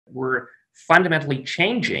We're fundamentally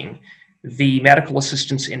changing the medical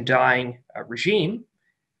assistance in dying regime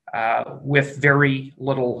with very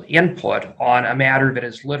little input on a matter that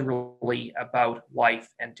is literally about life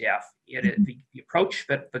and death. The approach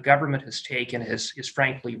that the government has taken is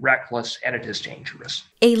frankly reckless, and it is dangerous.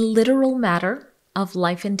 A literal matter of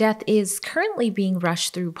life and death is currently being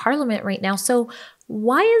rushed through Parliament right now. So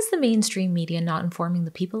why is the mainstream media not informing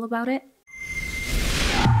the people about it?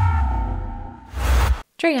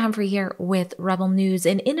 Drea Humphrey here with Rebel News,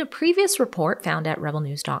 and in a previous report found at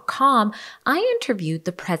rebelnews.com, I interviewed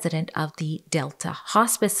the president of the Delta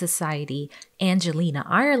Hospice Society, Angelina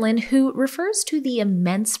Ireland, who refers to the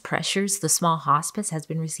immense pressures the small hospice has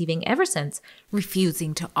been receiving ever since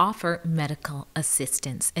refusing to offer medical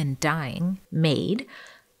assistance in dying MAID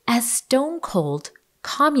as stone-cold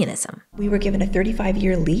communism. We were given a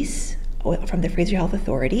 35-year lease from the Fraser Health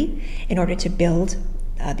Authority in order to build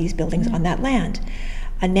these buildings on that land.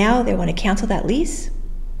 And now they want to cancel that lease,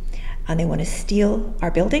 and they want to steal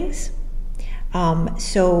our buildings.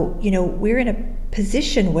 So, we're in a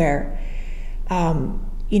position where,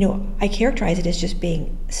 I characterize it as just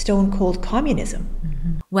being stone cold communism.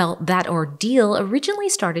 Mm-hmm. Well, that ordeal originally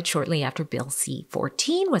started shortly after Bill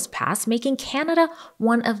C-14 was passed, making Canada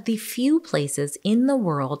one of the few places in the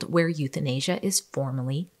world where euthanasia is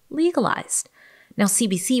formally legalized. Now,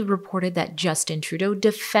 CBC reported that Justin Trudeau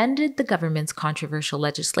defended the government's controversial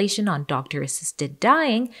legislation on doctor-assisted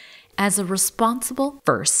dying as a responsible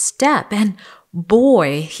first step. And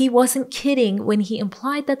boy, he wasn't kidding when he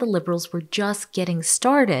implied that the Liberals were just getting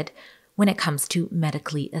started when it comes to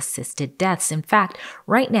medically assisted deaths. In fact,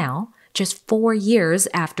 right now, just 4 years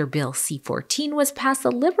after Bill C-14 was passed,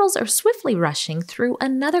 the Liberals are swiftly rushing through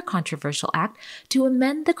another controversial act to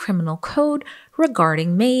amend the criminal code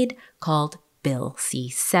regarding MAID called Bill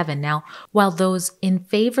C-7. Now, while those in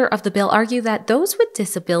favor of the bill argue that those with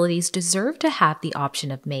disabilities deserve to have the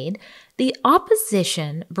option of MAID, the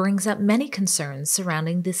opposition brings up many concerns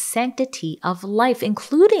surrounding the sanctity of life,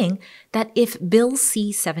 including that if Bill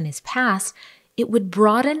C-7 is passed, it would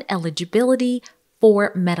broaden eligibility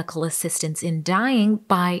for medical assistance in dying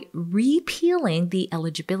by repealing the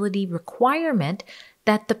eligibility requirement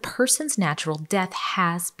that the person's natural death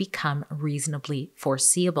has become reasonably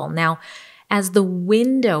foreseeable. Now, as the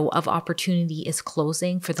window of opportunity is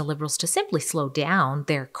closing for the Liberals to simply slow down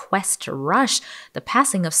their quest to rush the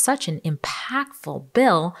passing of such an impactful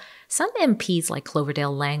bill, some MPs like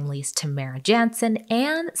Cloverdale Langley's Tamara Jansen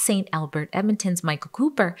and St. Albert-Edmonton's Michael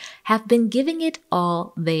Cooper have been giving it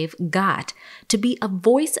all they've got to be a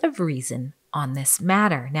voice of reason on this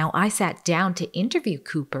matter. Now, I sat down to interview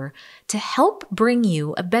Cooper to help bring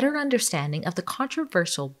you a better understanding of the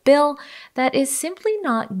controversial bill that is simply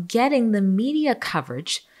not getting the media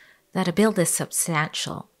coverage that a bill this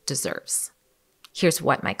substantial deserves. Here's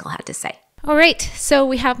what Michael had to say. All right, so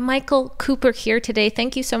we have Michael Cooper here today.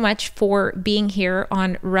 Thank you so much for being here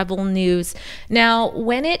on Rebel News. Now,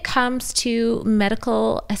 when it comes to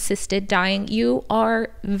medical assisted dying, you are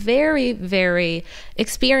very, very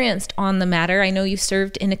experienced on the matter. I know you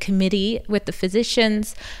served in a committee with the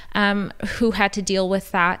physicians who had to deal with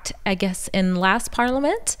that, I guess, in last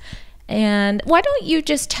Parliament. And why don't you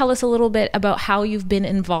just tell us a little bit about how you've been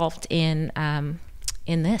involved in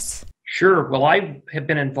this? Sure. Well, I have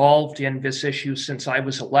been involved in this issue since I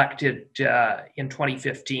was elected in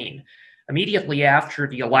 2015. Immediately after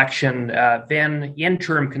the election, then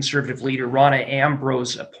interim Conservative leader Rona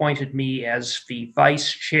Ambrose appointed me as the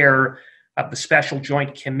vice chair of the Special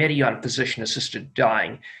Joint Committee on Physician-Assisted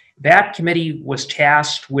Dying. That committee was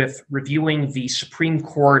tasked with reviewing the Supreme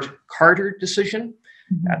Court Carter decision.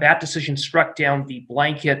 That decision struck down the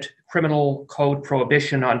blanket criminal code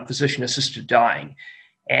prohibition on physician-assisted dying,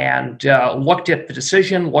 and looked at the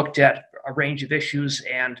decision, looked at a range of issues,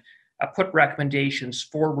 and put recommendations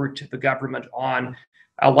forward to the government on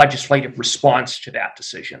a legislative response to that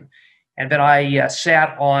decision. And then I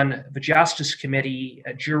sat on the Justice Committee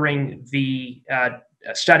during the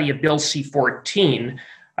study of Bill C-14,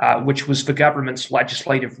 which was the government's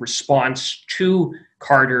legislative response to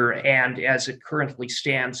Carter, and as it currently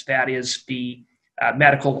stands, that is the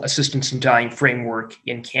medical assistance in dying framework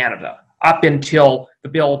in Canada, up until the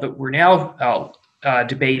bill that we're now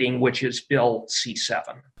debating, which is Bill C-7.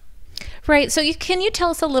 Right. So can you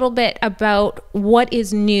tell us a little bit about what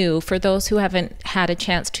is new for those who haven't had a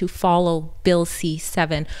chance to follow Bill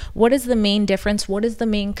C-7? What is the main difference? What is the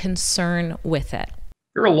main concern with it?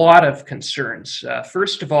 There are a lot of concerns.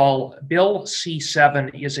 First of all, Bill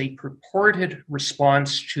C-7 is a purported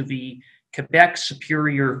response to the Quebec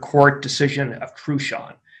Superior Court decision of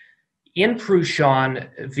Truchon. in Cruchon,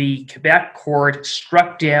 the Quebec court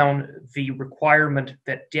struck down the requirement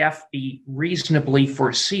that death be reasonably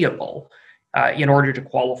foreseeable in order to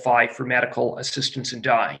qualify for medical assistance in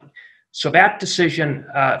dying. So that decision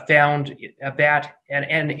found that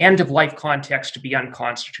an end-of-life context to be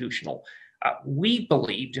unconstitutional. We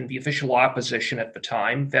believed in the official opposition at the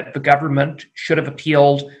time that the government should have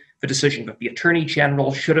appealed the decision, but the Attorney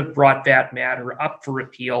General should have brought that matter up for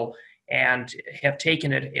appeal and have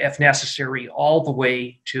taken it, if necessary, all the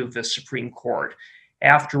way to the Supreme Court.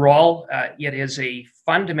 After all, it is a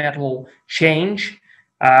fundamental change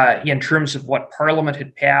in terms of what Parliament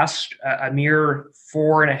had passed a mere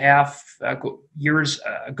 4.5 years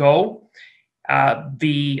ago.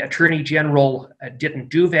 The Attorney General didn't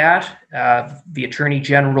do that. The Attorney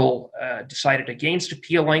General decided against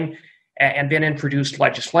appealing and then introduced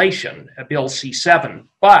legislation, Bill C-7.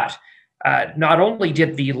 But not only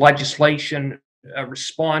did the legislation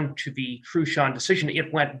respond to the Cruchon decision,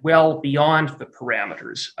 it went well beyond the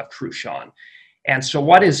parameters of Cruchon. And so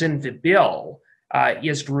what is in the bill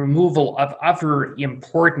is the removal of other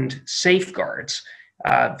important safeguards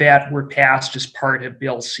that were passed as part of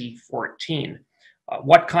Bill C-14.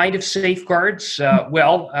 What kind of safeguards?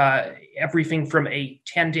 Everything from a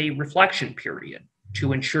 10-day reflection period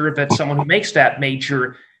to ensure that someone who makes that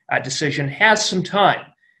major decision has some time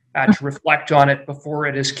to reflect on it before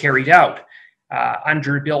it is carried out.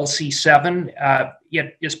 Under Bill C-7,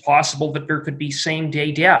 it is possible that there could be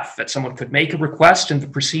same-day death, that someone could make a request and the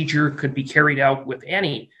procedure could be carried out with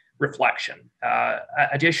any reflection.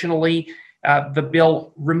 Additionally, the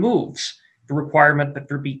bill removes the requirement that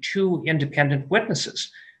there be 2 independent witnesses.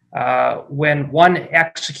 When one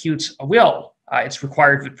executes a will, it's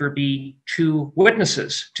required that there be 2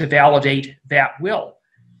 witnesses to validate that will.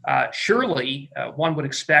 Surely, one would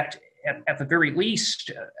expect, at the very least,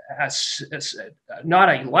 not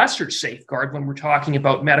a lesser safeguard when we're talking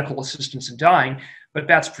about medical assistance in dying, but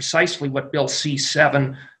that's precisely what Bill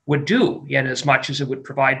C-7 would do, in as much as it would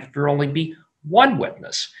provide that there only be 1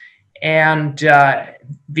 witness. And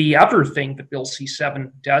the other thing that Bill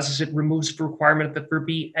C-7 does is it removes the requirement that there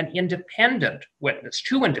be an independent witness,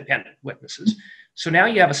 2 independent witnesses. So now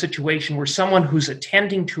you have a situation where someone who's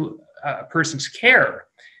attending to a person's care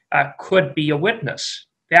could be a witness.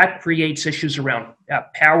 That creates issues around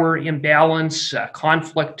power imbalance,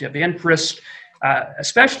 conflict of interest,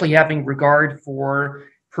 especially having regard for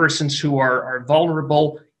persons who are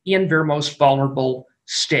vulnerable in their most vulnerable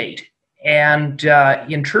state. And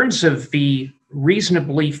in terms of the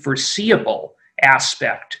reasonably foreseeable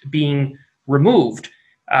aspect being removed,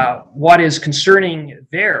 what is concerning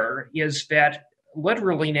there is that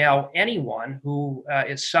literally now anyone who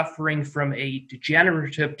is suffering from a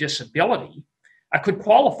degenerative disability could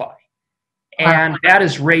qualify. And that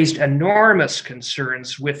has raised enormous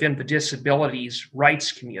concerns within the disabilities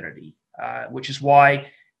rights community, which is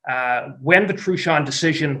why when the Cruchon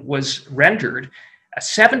decision was rendered,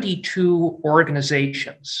 72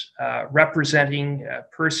 organizations representing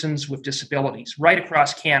persons with disabilities right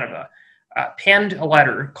across Canada penned a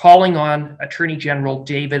letter calling on Attorney General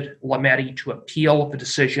David Lametti to appeal the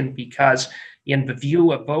decision because, in the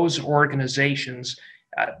view of those organizations,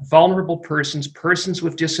 vulnerable persons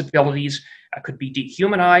with disabilities could be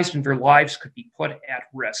dehumanized and their lives could be put at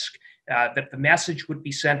risk. That the message would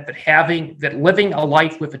be sent that living a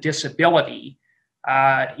life with a disability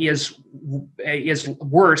is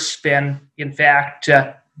worse than, in fact,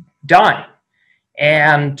 dying.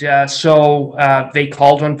 And so they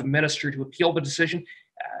called on the minister to appeal the decision.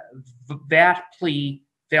 That plea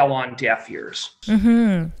fell on deaf ears.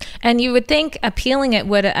 Mm-hmm. And you would think appealing it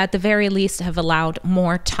would, at the very least, have allowed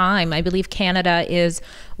more time. I believe Canada is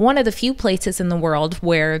one of the few places in the world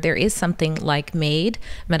where there is something like MAID,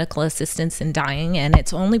 medical assistance in dying, and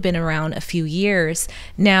it's only been around a few years.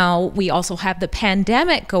 Now, we also have the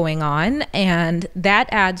pandemic going on, and that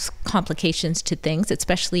adds complications to things,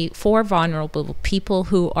 especially for vulnerable people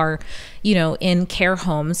who are, in care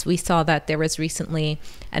homes. We saw that there was recently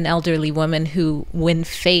an elderly woman who, when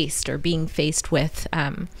being faced with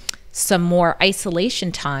some more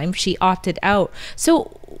isolation time, she opted out. So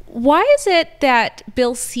why is it that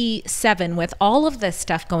Bill C-7, with all of this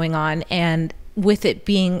stuff going on and with it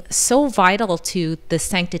being so vital to the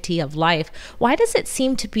sanctity of life, why does it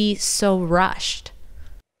seem to be so rushed?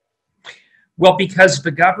 Well, because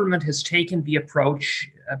the government has taken the approach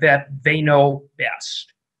that they know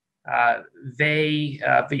best.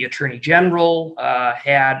 The Attorney General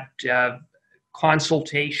had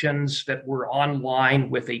consultations that were online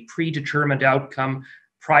with a predetermined outcome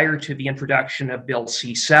prior to the introduction of Bill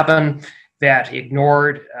C-7 that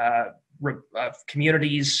ignored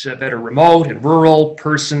communities that are remote and rural,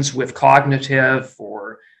 persons with cognitive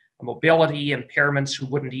or mobility impairments who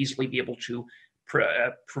wouldn't easily be able to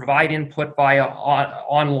provide input via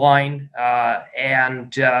online,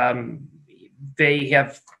 and they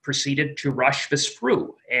have proceeded to rush this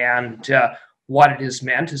through. And what it has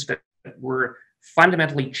meant is that we're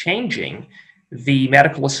fundamentally changing the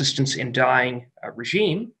medical assistance in dying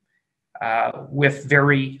regime with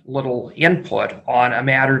very little input on a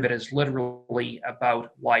matter that is literally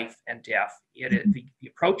about life and death. The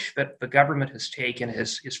approach that the government has taken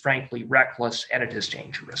is frankly reckless, and it is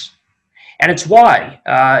dangerous. And it's why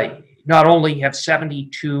not only have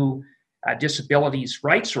 72 disabilities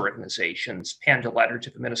rights organizations penned a letter to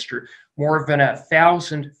the minister, more than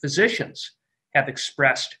 1,000 physicians have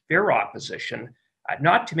expressed their opposition,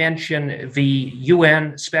 not to mention the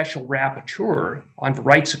UN Special Rapporteur on the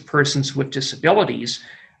rights of persons with disabilities,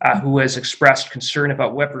 who has expressed concern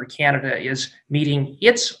about whether Canada is meeting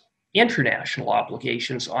its international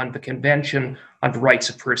obligations on the Convention on the Rights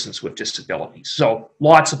of Persons with Disabilities. So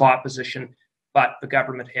lots of opposition, but the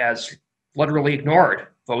government has literally ignored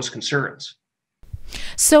those concerns.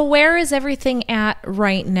 So where is everything at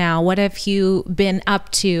right now? What have you been up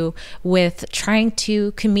to with trying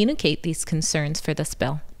to communicate these concerns for this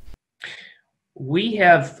bill? We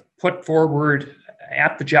have put forward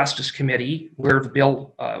at the Justice Committee, where the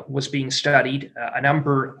bill was being studied, a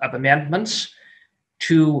number of amendments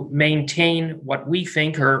to maintain what we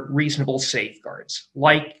think are reasonable safeguards,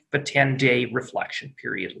 like the 10-day reflection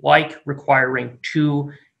period, like requiring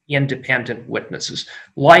 2 independent witnesses,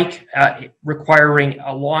 like requiring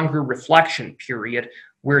a longer reflection period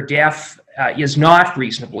where death is not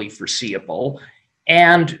reasonably foreseeable,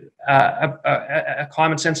 and a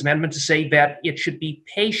common sense amendment to say that it should be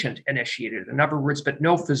patient initiated. In other words, that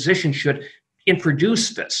no physician should introduce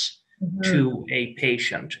this to a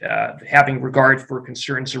patient, having regard for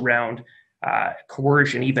concerns around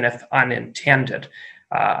coercion, even if unintended.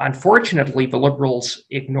 Unfortunately, the Liberals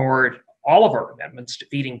ignored all of our amendments,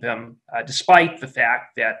 defeating them, despite the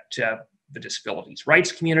fact that the disabilities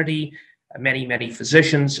rights community, many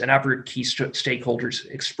physicians, and other key stakeholders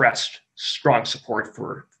expressed strong support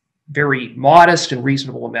for very modest and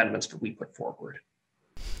reasonable amendments that we put forward.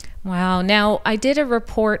 Wow. Now, I did a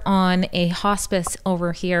report on a hospice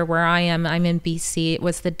over here where I am. I'm in BC. It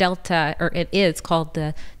was the Delta, or it is called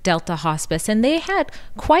the Delta Hospice, and they had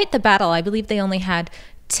quite the battle. I believe they only had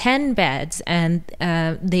 10 beds, and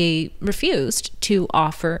they refused to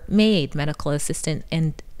offer MAID, medical assistant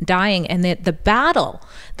in dying. And the battle,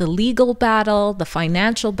 the legal battle, the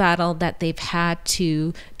financial battle that they've had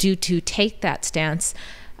to do to take that stance,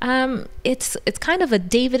 it's kind of a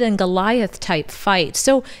David and Goliath type fight.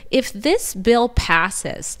 So if this bill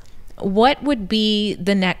passes, what would be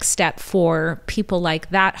the next step for people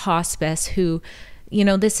like that hospice who,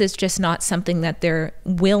 this is just not something that they're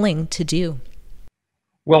willing to do?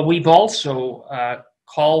 Well, we've also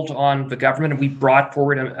called on the government, and we brought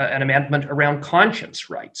forward an amendment around conscience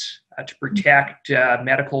rights to protect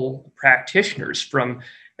medical practitioners from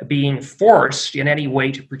being forced in any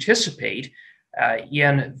way to participate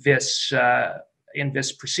in this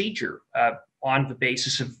procedure on the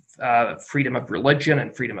basis of freedom of religion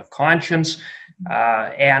and freedom of conscience,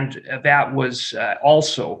 and that was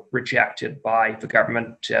also rejected by the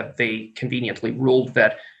government. They conveniently ruled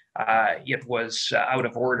that it was out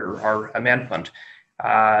of order, our amendment.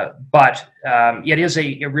 But it is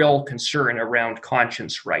a real concern around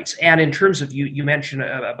conscience rights. And in terms of, you mentioned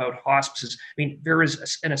about hospices, I mean, there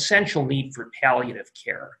is an essential need for palliative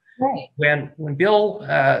care. Right. When Bill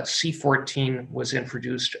C-14 was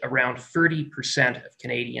introduced, around 30% of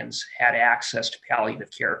Canadians had access to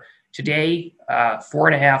palliative care. Today,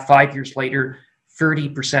 4.5, 5 years later,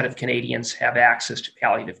 30% of Canadians have access to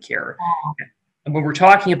palliative care. Wow. And when we're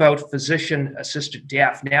talking about physician-assisted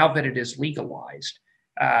death, now that it is legalized,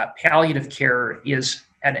 palliative care is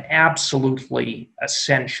an absolutely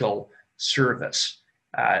essential service.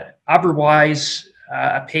 Otherwise,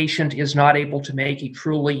 a patient is not able to make a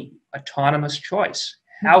truly autonomous choice.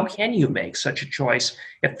 How can you make such a choice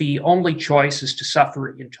if the only choice is to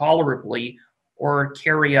suffer intolerably or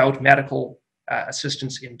carry out medical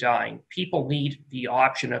assistance in dying? People need the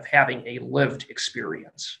option of having a lived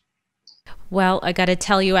experience. Well, I got to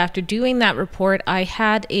tell you, after doing that report, I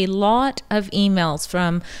had a lot of emails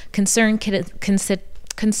from concerned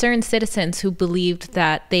citizens who believed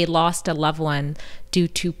that they lost a loved one due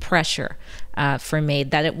to pressure from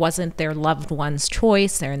MAID, that it wasn't their loved one's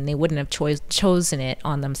choice, and they wouldn't have chosen it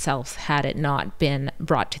on themselves had it not been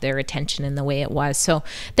brought to their attention in the way it was. So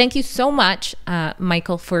thank you so much,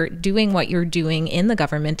 Michael, for doing what you're doing in the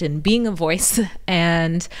government and being a voice,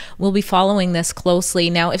 and we'll be following this closely.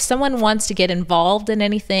 Now, if someone wants to get involved in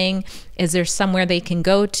anything, is there somewhere they can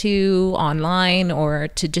go to online or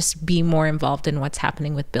to just be more involved in what's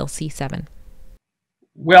happening with Bill C-7?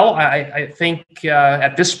 Well, I think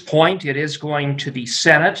at this point it is going to the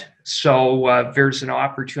Senate, so there's an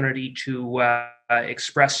opportunity to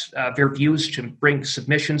express their views, to bring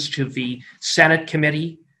submissions to the Senate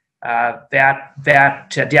committee. That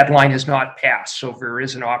deadline has not passed, so there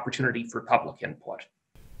is an opportunity for public input.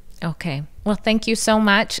 Okay. Well, thank you so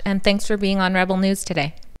much, and thanks for being on Rebel News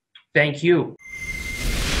today. Thank you.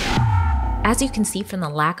 As you can see from the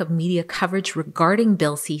lack of media coverage regarding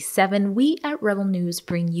Bill C-7, we at Rebel News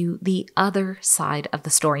bring you the other side of the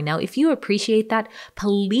story. Now, if you appreciate that,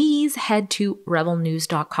 please head to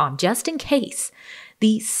rebelnews.com just in case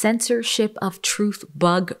the censorship of truth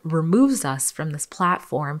bug removes us from this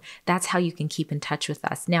platform. That's how you can keep in touch with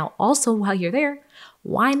us. Now, also, while you're there,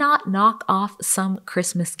 why not knock off some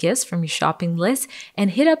Christmas gifts from your shopping list and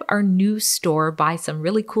hit up our new store, buy some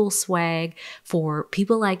really cool swag for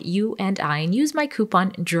people like you and I, and use my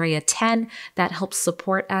coupon Drea10. That helps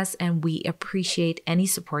support us, and we appreciate any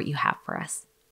support you have for us.